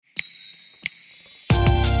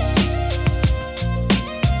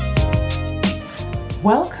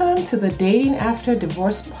Welcome to the Dating After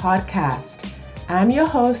Divorce podcast. I'm your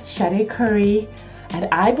host, Shade Curry, and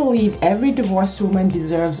I believe every divorced woman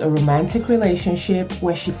deserves a romantic relationship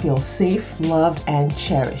where she feels safe, loved, and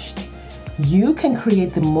cherished. You can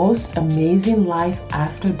create the most amazing life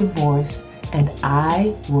after divorce, and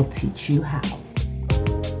I will teach you how.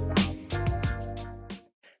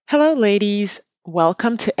 Hello, ladies.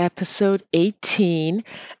 Welcome to episode 18,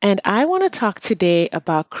 and I want to talk today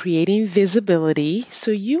about creating visibility so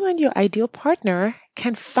you and your ideal partner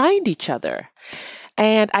can find each other.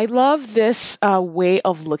 And I love this way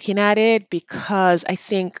of looking at it because I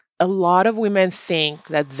think a lot of women think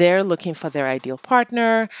that they're looking for their ideal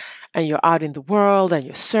partner, and you're out in the world and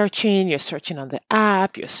you're searching on the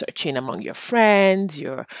app, you're searching among your friends,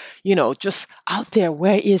 you're, just out there.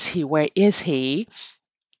 Where is he? Where is he?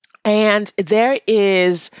 And there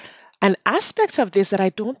is an aspect of this that I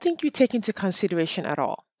don't think you take into consideration at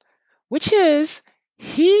all, which is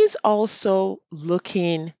he's also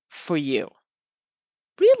looking for you.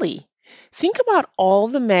 Really, think about all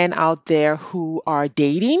the men out there who are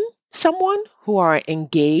dating someone, who are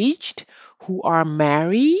engaged, who are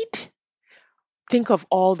married. Think of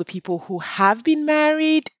all the people who have been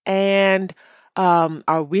married and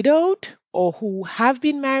are widowed, or who have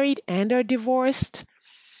been married and are divorced.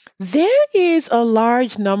 There is a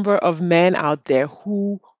large number of men out there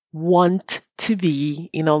who want to be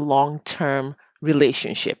in a long-term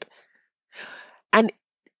relationship. And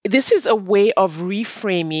this is a way of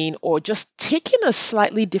reframing or just taking a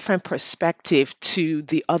slightly different perspective to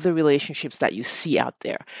the other relationships that you see out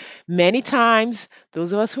there. Many times,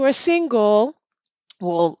 those of us who are single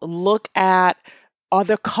will look at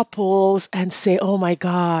other couples and say, oh my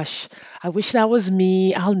gosh, I wish that was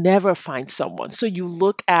me. I'll never find someone. So you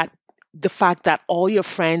look at the fact that all your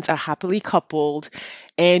friends are happily coupled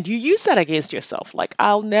and you use that against yourself, like,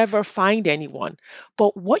 I'll never find anyone.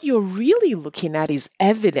 But what you're really looking at is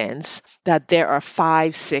evidence that there are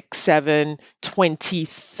 5, 6, 7, 20,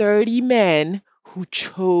 30 men who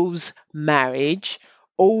chose marriage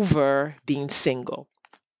over being single.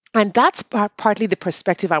 And that's partly the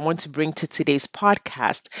perspective I want to bring to today's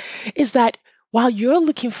podcast, is that while you're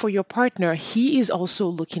looking for your partner, he is also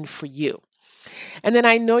looking for you. And then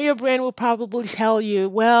I know your brain will probably tell you,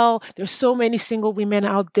 well, there's so many single women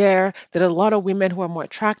out there. There are a lot of women who are more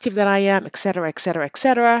attractive than I am, et cetera, et cetera, et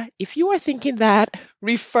cetera. If you are thinking that,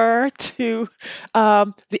 refer to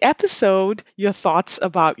the episode, Your Thoughts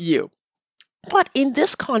About You. But in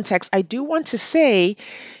this context, I do want to say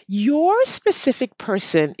your specific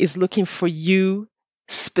person is looking for you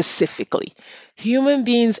specifically. Human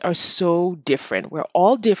beings are so different. We're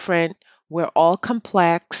all different. We're all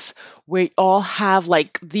complex. We all have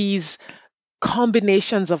like these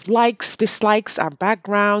combinations of likes, dislikes, our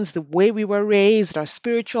backgrounds, the way we were raised, our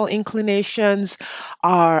spiritual inclinations,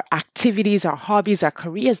 our activities, our hobbies, our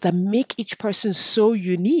careers that make each person so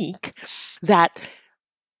unique that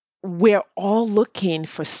we're all looking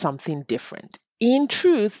for something different. In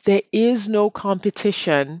truth, there is no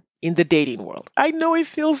competition in the dating world. I know it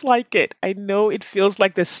feels like it. I know it feels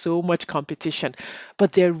like there's so much competition,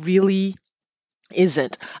 but there really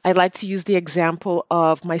isn't. I like to use the example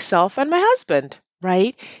of myself and my husband,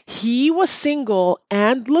 right? He was single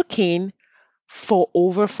and looking for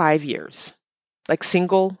over 5 years, like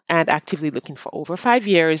single and actively looking for over 5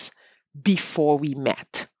 years before we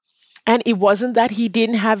met. And it wasn't that he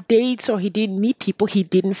didn't have dates or he didn't meet people. He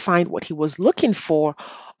didn't find what he was looking for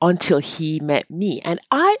until he met me. And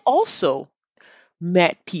I also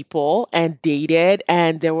met people and dated,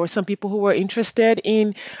 and there were some people who were interested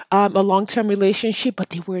in a long-term relationship, but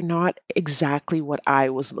they were not exactly what I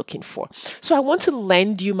was looking for. So I want to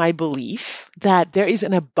lend you my belief that there is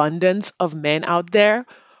an abundance of men out there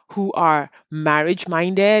who are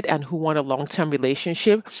marriage-minded and who want a long-term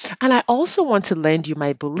relationship. And I also want to lend you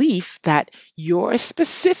my belief that your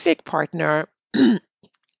specific partner,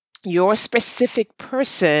 your specific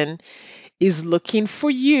person is looking for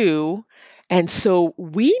you. And so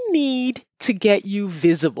we need to get you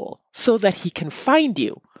visible so that he can find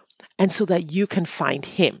you and so that you can find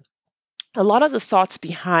him. A lot of the thoughts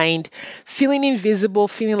behind feeling invisible,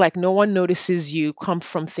 feeling like no one notices you, come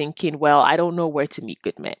from thinking, well, I don't know where to meet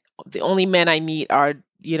good men. The only men I meet are,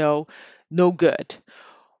 no good.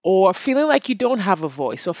 Or feeling like you don't have a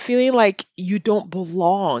voice, or feeling like you don't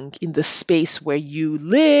belong in the space where you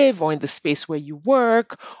live, or in the space where you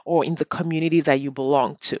work, or in the community that you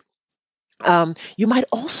belong to. You might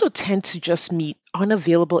also tend to just meet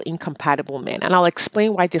unavailable, incompatible men. And I'll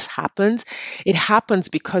explain why this happens. It happens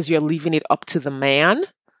because you're leaving it up to the man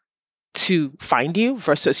to find you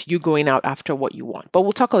versus you going out after what you want. But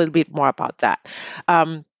we'll talk a little bit more about that.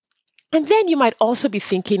 And then you might also be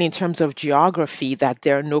thinking in terms of geography that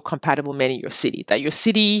there are no compatible men in your city, that your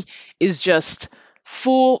city is just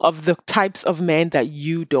full of the types of men that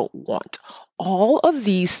you don't want. All of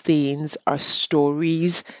these things are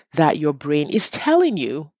stories that your brain is telling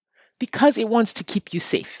you because it wants to keep you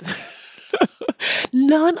safe.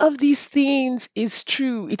 None of these things is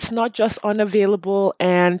true. It's not just unavailable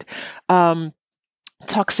and um,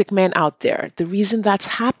 toxic men out there. The reason that's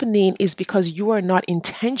happening is because you are not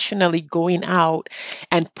intentionally going out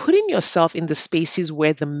and putting yourself in the spaces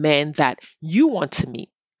where the men that you want to meet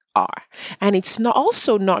are. And it's not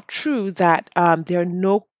also not true that there are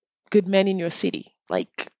no good men in your city.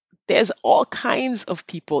 Like there's all kinds of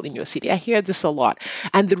people in your city. I hear this a lot.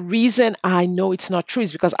 And the reason I know it's not true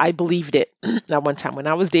is because I believed it at one time. When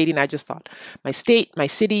I was dating, I just thought, my state, my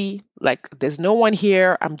city, like there's no one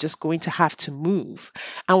here. I'm just going to have to move.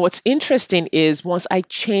 And what's interesting is once I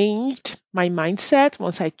changed my mindset,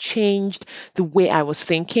 once I changed the way I was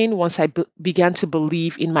thinking, once I began to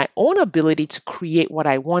believe in my own ability to create what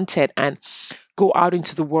I wanted and go out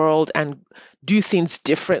into the world and do things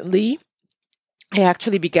differently, I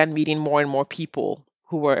actually began meeting more and more people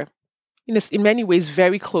who were, in many ways,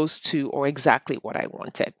 very close to or exactly what I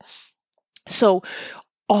wanted. So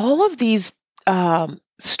all of these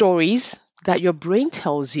stories that your brain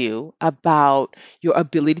tells you about your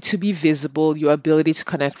ability to be visible, your ability to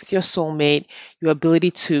connect with your soulmate, your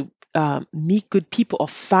ability to meet good people or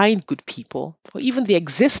find good people, or even the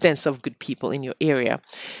existence of good people in your area,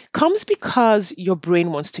 comes because your brain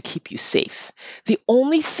wants to keep you safe. The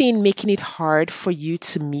only thing making it hard for you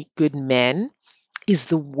to meet good men is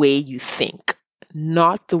the way you think,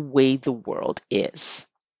 not the way the world is.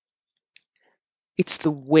 It's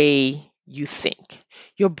the way you think.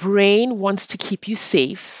 Your brain wants to keep you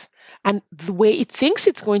safe. And the way it thinks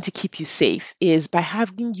it's going to keep you safe is by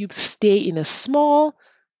having you stay in a small,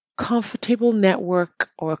 comfortable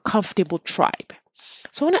network or a comfortable tribe.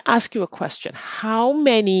 So I want to ask you a question. How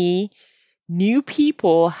many new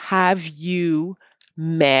people have you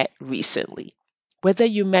met recently? Whether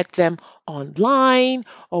you met them online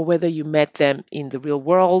or whether you met them in the real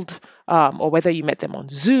world, or whether you met them on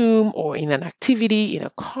Zoom or in an activity, in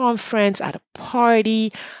a conference, at a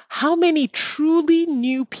party, how many truly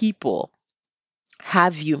new people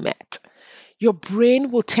have you met? Your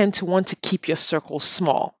brain will tend to want to keep your circle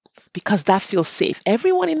small because that feels safe.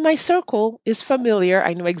 Everyone in my circle is familiar.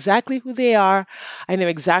 I know exactly who they are. I know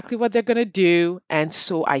exactly what they're going to do. And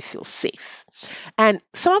so I feel safe. And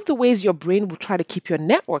some of the ways your brain will try to keep your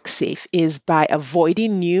network safe is by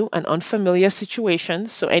avoiding new and unfamiliar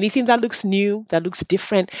situations. So anything that looks new, that looks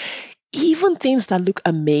different, even things that look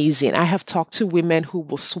amazing. I have talked to women who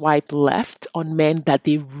will swipe left on men that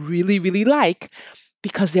they really, really like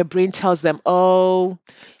because their brain tells them, oh,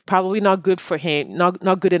 probably not good for him,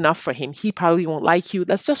 not good enough for him. He probably won't like you.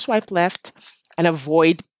 Let's just swipe left and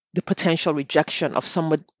avoid the potential rejection of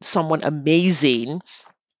someone amazing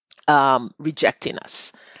rejecting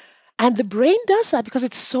us. And the brain does that because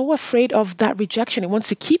it's so afraid of that rejection. It wants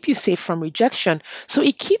to keep you safe from rejection. So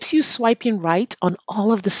it keeps you swiping right on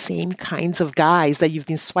all of the same kinds of guys that you've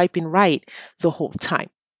been swiping right the whole time.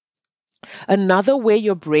 Another way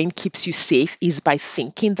your brain keeps you safe is by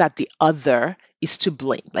thinking that the other is to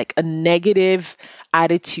blame, like a negative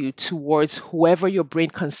attitude towards whoever your brain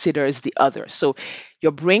considers the other. So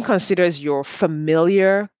your brain considers your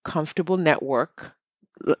familiar, comfortable network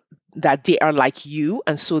that they are like you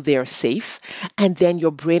and so they are safe. And then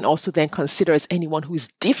your brain also then considers anyone who is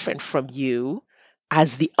different from you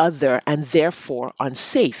as the other and therefore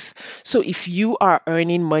unsafe. So if you are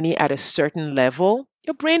earning money at a certain level,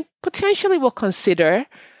 your brain potentially will consider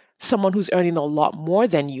someone who's earning a lot more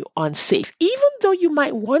than you unsafe, even though you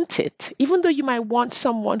might want it, even though you might want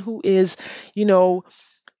someone who is, you know,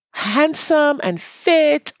 handsome and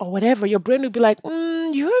fit or whatever. Your brain will be like,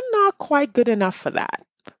 you're not quite good enough for that.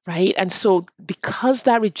 Right. And so, because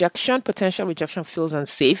that rejection, potential rejection, feels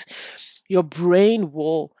unsafe, your brain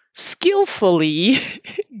will skillfully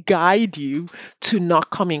guide you to not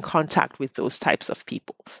come in contact with those types of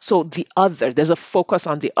people. So, the other, there's a focus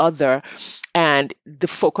on the other, and the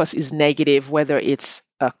focus is negative, whether it's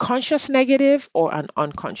a conscious negative or an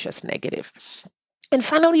unconscious negative. And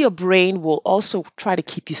finally, your brain will also try to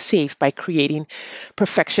keep you safe by creating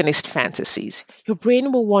perfectionist fantasies. Your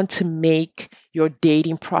brain will want to make your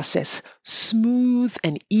dating process smooth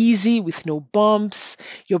and easy with no bumps.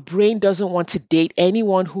 Your brain doesn't want to date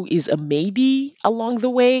anyone who is a maybe along the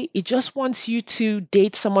way. It just wants you to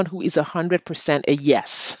date someone who is 100% a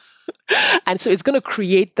yes. And so it's going to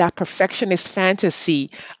create that perfectionist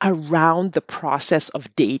fantasy around the process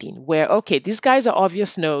of dating, where, okay, these guys are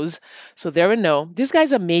obvious no's, so they're a no. These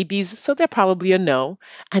guys are maybes, so they're probably a no.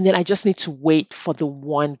 And then I just need to wait for the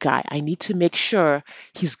one guy. I need to make sure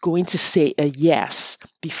he's going to say a yes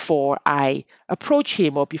before I approach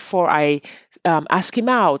him or before I ask him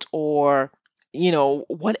out or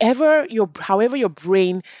whatever however your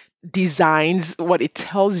brain designs what it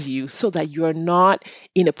tells you so that you're not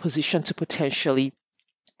in a position to potentially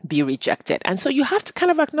be rejected. And so you have to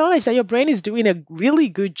kind of acknowledge that your brain is doing a really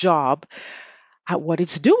good job at what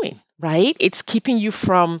it's doing, right? It's keeping you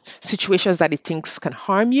from situations that it thinks can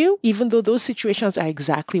harm you, even though those situations are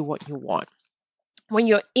exactly what you want. When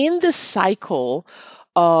you're in the cycle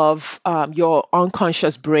of your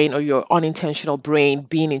unconscious brain or your unintentional brain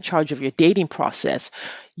being in charge of your dating process,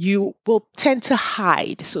 you will tend to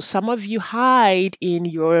hide. So some of you hide in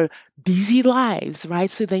your busy lives,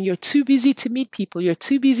 right? So then you're too busy to meet people, you're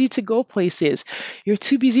too busy to go places, you're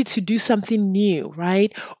too busy to do something new,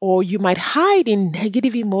 right? Or you might hide in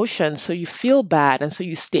negative emotions, so you feel bad, and so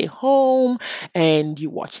you stay home and you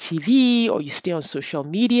watch TV or you stay on social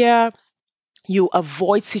media. You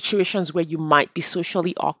avoid situations where you might be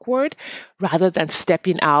socially awkward rather than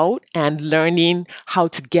stepping out and learning how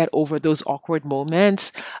to get over those awkward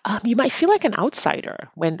moments. You might feel like an outsider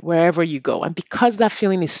wherever you go. And because that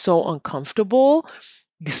feeling is so uncomfortable,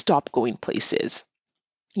 you stop going places.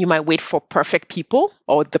 You might wait for perfect people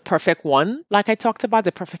or the perfect one, like I talked about,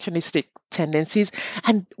 the perfectionistic tendencies.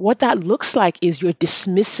 And what that looks like is you're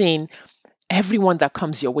dismissing everyone that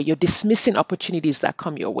comes your way. You're dismissing opportunities that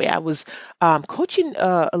come your way. I was coaching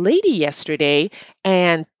a lady yesterday,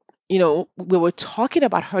 and we were talking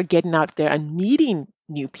about her getting out there and meeting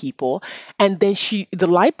new people, and then the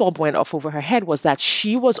light bulb went off over her head was that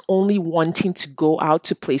she was only wanting to go out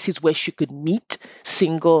to places where she could meet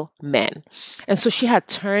single men, and so she had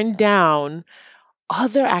turned down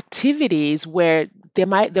other activities where there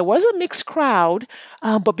was a mixed crowd,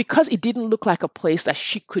 but because it didn't look like a place that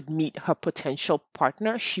she could meet her potential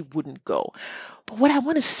partner, she wouldn't go. But what I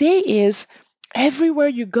want to say is everywhere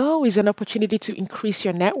you go is an opportunity to increase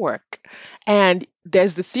your network. And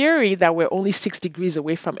there's the theory that we're only 6 degrees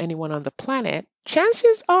away from anyone on the planet.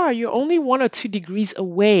 Chances are you're only 1 or 2 degrees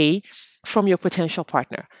away from your potential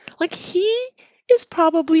partner. Like he is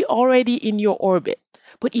probably already in your orbit.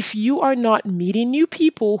 But if you are not meeting new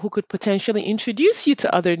people who could potentially introduce you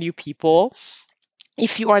to other new people,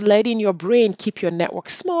 if you are letting your brain keep your network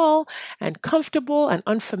small and comfortable and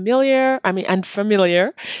and familiar,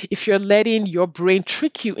 if you're letting your brain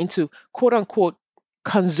trick you into quote unquote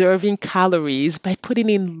conserving calories by putting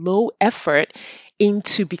in low effort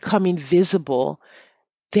into becoming visible,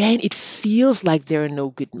 then it feels like there are no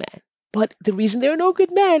good men. But the reason there are no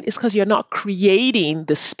good men is because you're not creating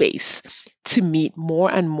the space to meet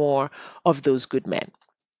more and more of those good men.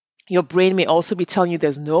 Your brain may also be telling you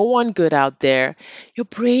there's no one good out there. Your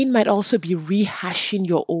brain might also be rehashing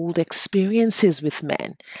your old experiences with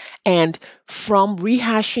men. And from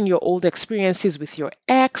rehashing your old experiences with your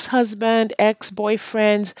ex husband, ex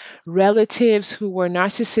boyfriends, relatives who were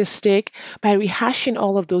narcissistic, by rehashing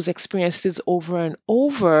all of those experiences over and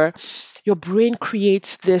over, your brain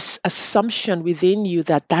creates this assumption within you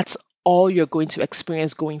that that's all you're going to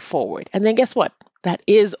experience going forward. And then guess what? That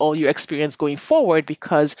is all you experience going forward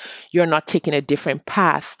because you're not taking a different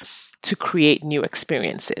path to create new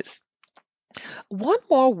experiences. One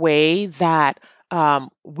more way that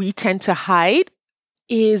we tend to hide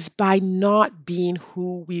is by not being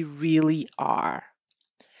who we really are.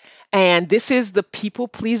 And this is the people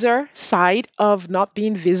pleaser side of not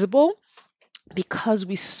being visible because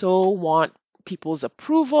we so want people's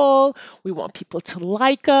approval, we want people to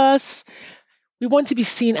like us. We want to be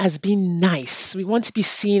seen as being nice. We want to be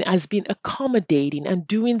seen as being accommodating and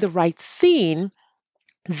doing the right thing.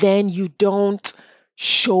 Then you don't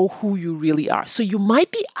show who you really are. So you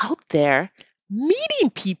might be out there meeting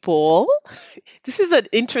people. This is an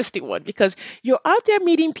interesting one because you're out there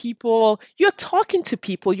meeting people, you're talking to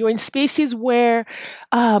people, you're in spaces where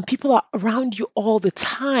people are around you all the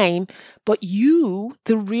time, but you,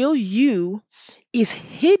 the real you, is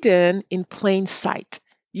hidden in plain sight.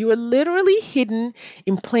 You are literally hidden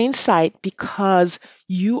in plain sight because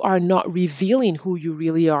you are not revealing who you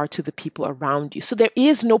really are to the people around you. So there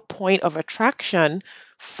is no point of attraction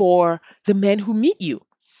for the men who meet you.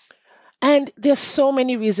 And there's so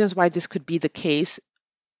many reasons why this could be the case.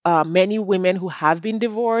 Many women who have been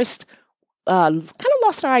divorced kind of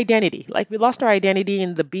lost our identity. Like we lost our identity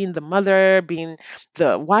in the being the mother, being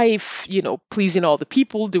the wife, pleasing all the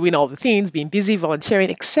people, doing all the things, being busy,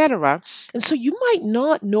 volunteering, etc. And so you might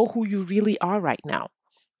not know who you really are right now.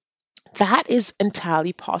 That is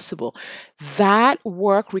entirely possible. That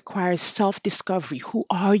work requires self discovery. Who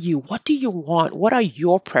are you? What do you want? What are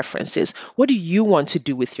your preferences? What do you want to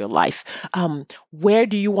do with your life? Where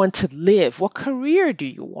do you want to live? What career do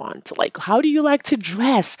you want? Like, how do you like to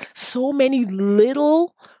dress? So many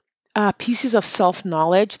little pieces of self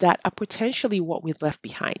knowledge that are potentially what we've left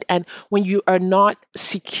behind. And when you are not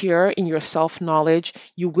secure in your self knowledge,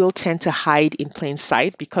 you will tend to hide in plain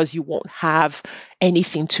sight because you won't have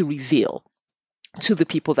anything to reveal to the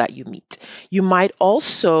people that you meet. You might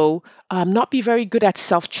also not be very good at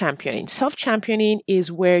self championing. Self championing is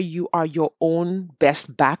where you are your own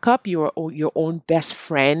best backup, you're your own best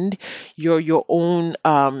friend, you're your own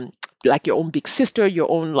like your own big sister, your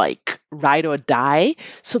own like ride or die,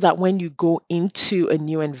 so that when you go into a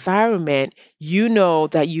new environment, you know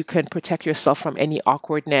that you can protect yourself from any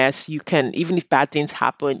awkwardness. You can, even if bad things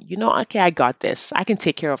happen, okay, I got this. I can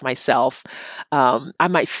take care of myself. I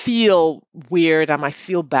might feel weird, I might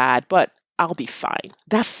feel bad, but I'll be fine.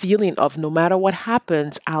 That feeling of no matter what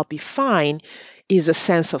happens, I'll be fine is a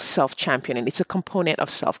sense of self championing. It's a component of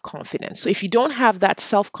self confidence. So if you don't have that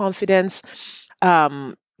self confidence,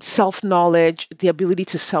 self knowledge, the ability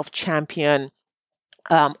to self champion,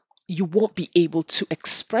 you won't be able to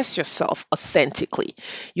express yourself authentically.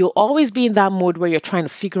 You'll always be in that mode where you're trying to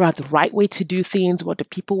figure out the right way to do things. What do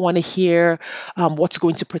people want to hear? What's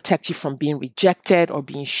going to protect you from being rejected or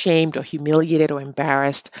being shamed or humiliated or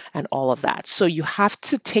embarrassed and all of that. So you have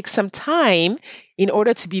to take some time in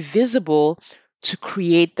order to be visible to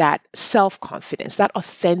create that self-confidence, that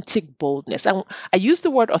authentic boldness. And I use the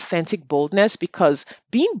word authentic boldness because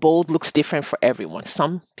being bold looks different for everyone.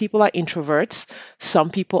 Some people are introverts, some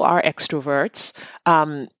people are extroverts.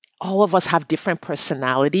 All of us have different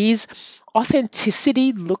personalities.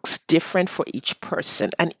 Authenticity looks different for each person.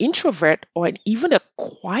 An introvert or even a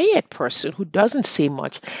quiet person who doesn't say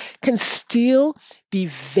much can still be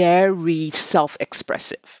very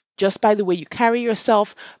self-expressive. Just by the way you carry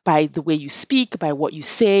yourself, by the way you speak, by what you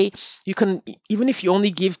say. You can, even if you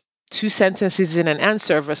only give 2 sentences in an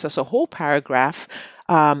answer versus a whole paragraph,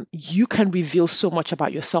 you can reveal so much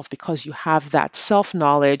about yourself because you have that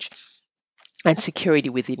self-knowledge and security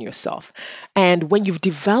within yourself. And when you've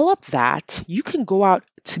developed that, you can go out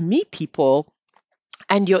to meet people,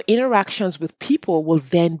 and your interactions with people will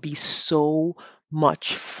then be so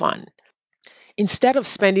much fun. Instead of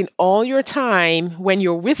spending all your time when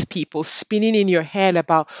you're with people spinning in your head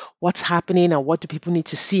about what's happening and what do people need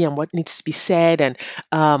to see and what needs to be said, and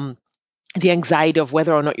the anxiety of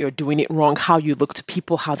whether or not you're doing it wrong, how you look to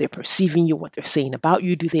people, how they're perceiving you, what they're saying about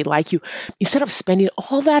you, do they like you? Instead of spending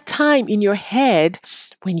all that time in your head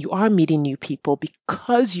when you are meeting new people,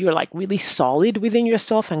 because you're like really solid within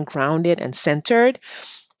yourself and grounded and centered,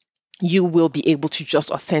 you will be able to just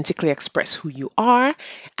authentically express who you are,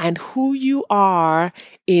 and who you are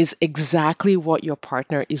is exactly what your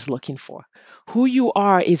partner is looking for. Who you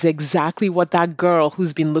are is exactly what that girl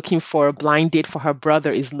who's been looking for a blind date for her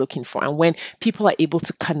brother is looking for. And when people are able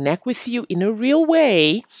to connect with you in a real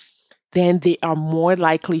way, then they are more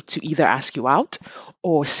likely to either ask you out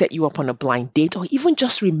or set you up on a blind date, or even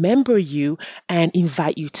just remember you and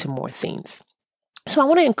invite you to more things. So I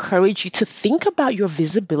want to encourage you to think about your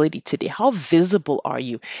visibility today. How visible are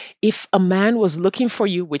you? If a man was looking for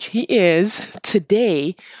you, which he is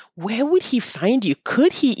today, where would he find you?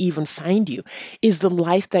 Could he even find you? Is the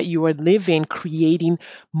life that you are living creating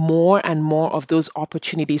more and more of those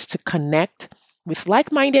opportunities to connect with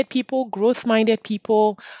like-minded people, growth-minded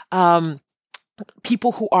people,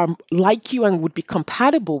 people who are like you and would be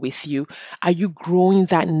compatible with you? Are you growing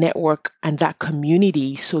that network and that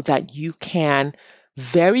community so that you can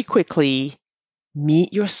very quickly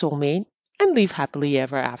meet your soulmate and live happily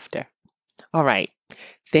ever after? All right.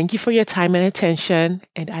 Thank you for your time and attention,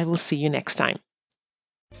 and I will see you next time.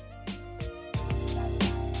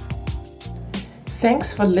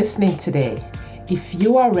 Thanks for listening today. If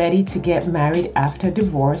you are ready to get married after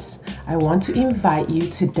divorce, I want to invite you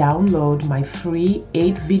to download my free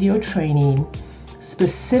 8-video training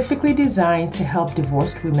specifically designed to help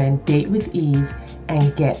divorced women date with ease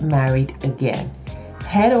and get married again.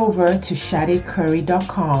 Head over to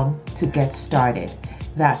SadeCurry.com to get started.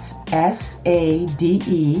 That's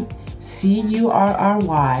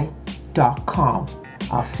SadeCurry.com.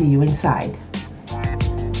 I'll see you inside.